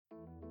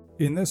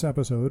In this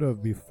episode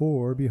of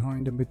Before,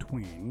 Behind, and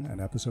Between, an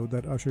episode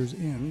that ushers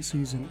in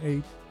Season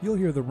 8, you'll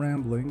hear the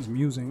ramblings,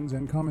 musings,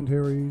 and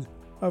commentaries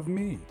of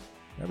me.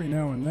 Every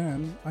now and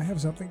then, I have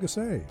something to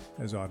say,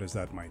 as odd as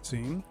that might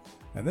seem,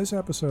 and this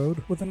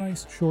episode, with a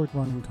nice short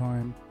running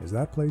time, is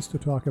that place to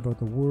talk about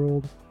the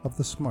world of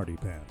the smarty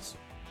pants.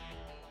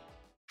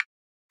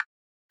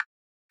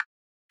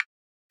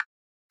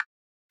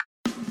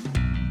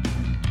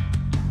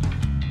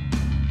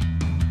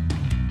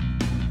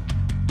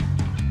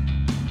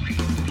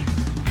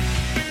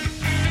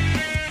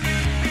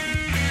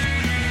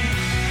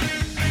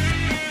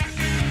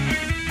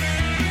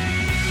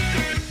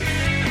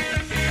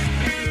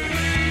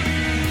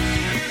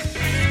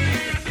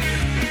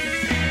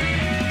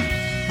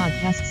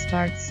 Podcast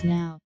starts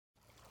now.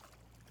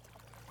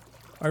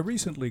 I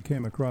recently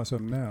came across a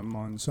meme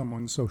on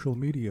someone's social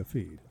media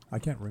feed. I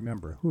can't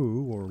remember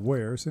who or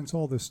where since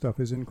all this stuff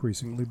is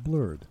increasingly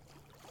blurred.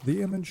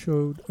 The image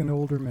showed an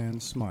older man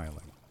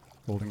smiling,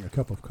 holding a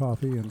cup of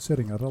coffee and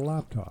sitting at a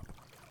laptop.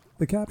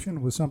 The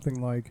caption was something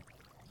like,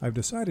 "I've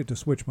decided to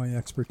switch my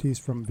expertise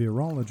from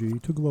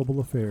virology to global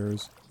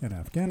affairs in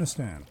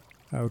Afghanistan."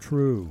 How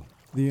true.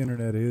 The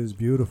internet is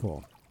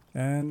beautiful.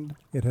 And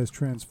it has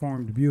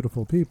transformed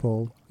beautiful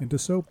people into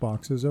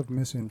soapboxes of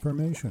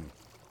misinformation.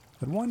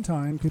 At one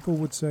time, people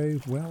would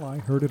say, well, I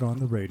heard it on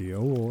the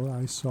radio, or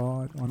I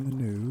saw it on the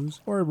news,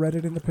 or I read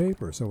it in the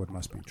paper, so it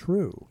must be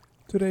true.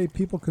 Today,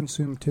 people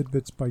consume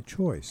tidbits by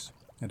choice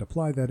and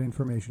apply that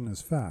information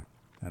as fact,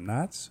 and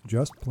that's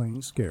just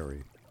plain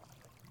scary.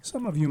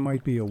 Some of you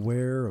might be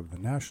aware of the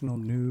national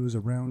news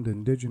around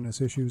Indigenous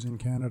issues in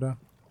Canada.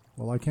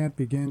 Well, I can't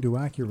begin to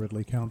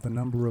accurately count the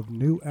number of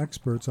new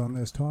experts on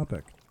this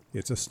topic.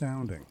 It's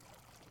astounding.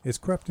 It's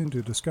crept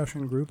into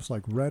discussion groups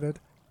like Reddit,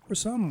 where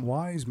some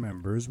wise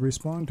members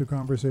respond to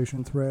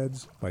conversation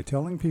threads by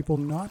telling people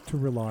not to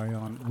rely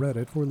on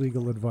Reddit for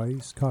legal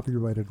advice,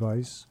 copyright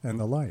advice, and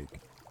the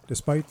like.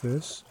 Despite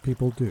this,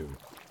 people do.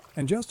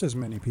 And just as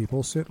many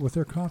people sit with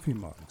their coffee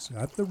mugs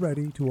at the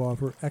ready to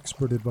offer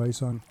expert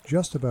advice on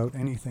just about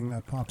anything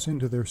that pops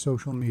into their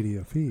social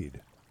media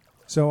feed.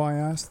 So I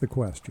ask the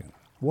question,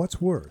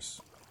 what's worse,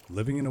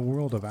 living in a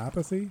world of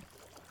apathy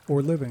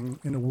or living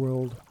in a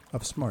world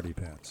of smarty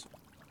pants?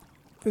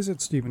 Visit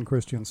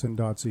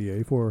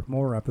StephenChristiansen.ca for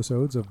more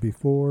episodes of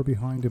Before,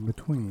 Behind, and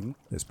Between.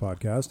 This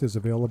podcast is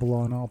available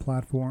on all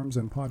platforms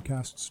and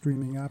podcast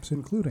streaming apps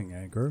including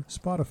Anchor,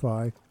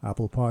 Spotify,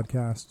 Apple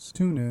Podcasts,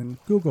 TuneIn,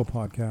 Google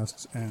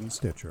Podcasts, and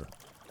Stitcher.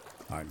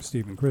 I'm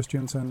Stephen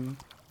Christiansen.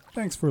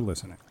 Thanks for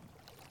listening.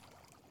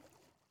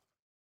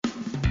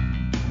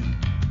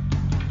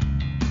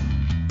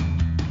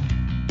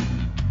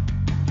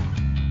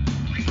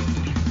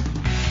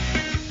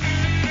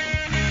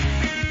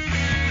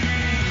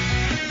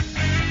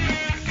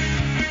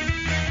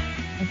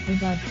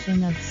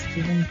 Production of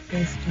Stephen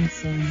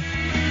Christensen.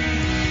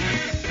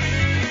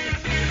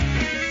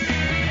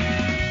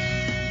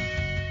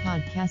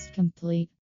 Podcast complete.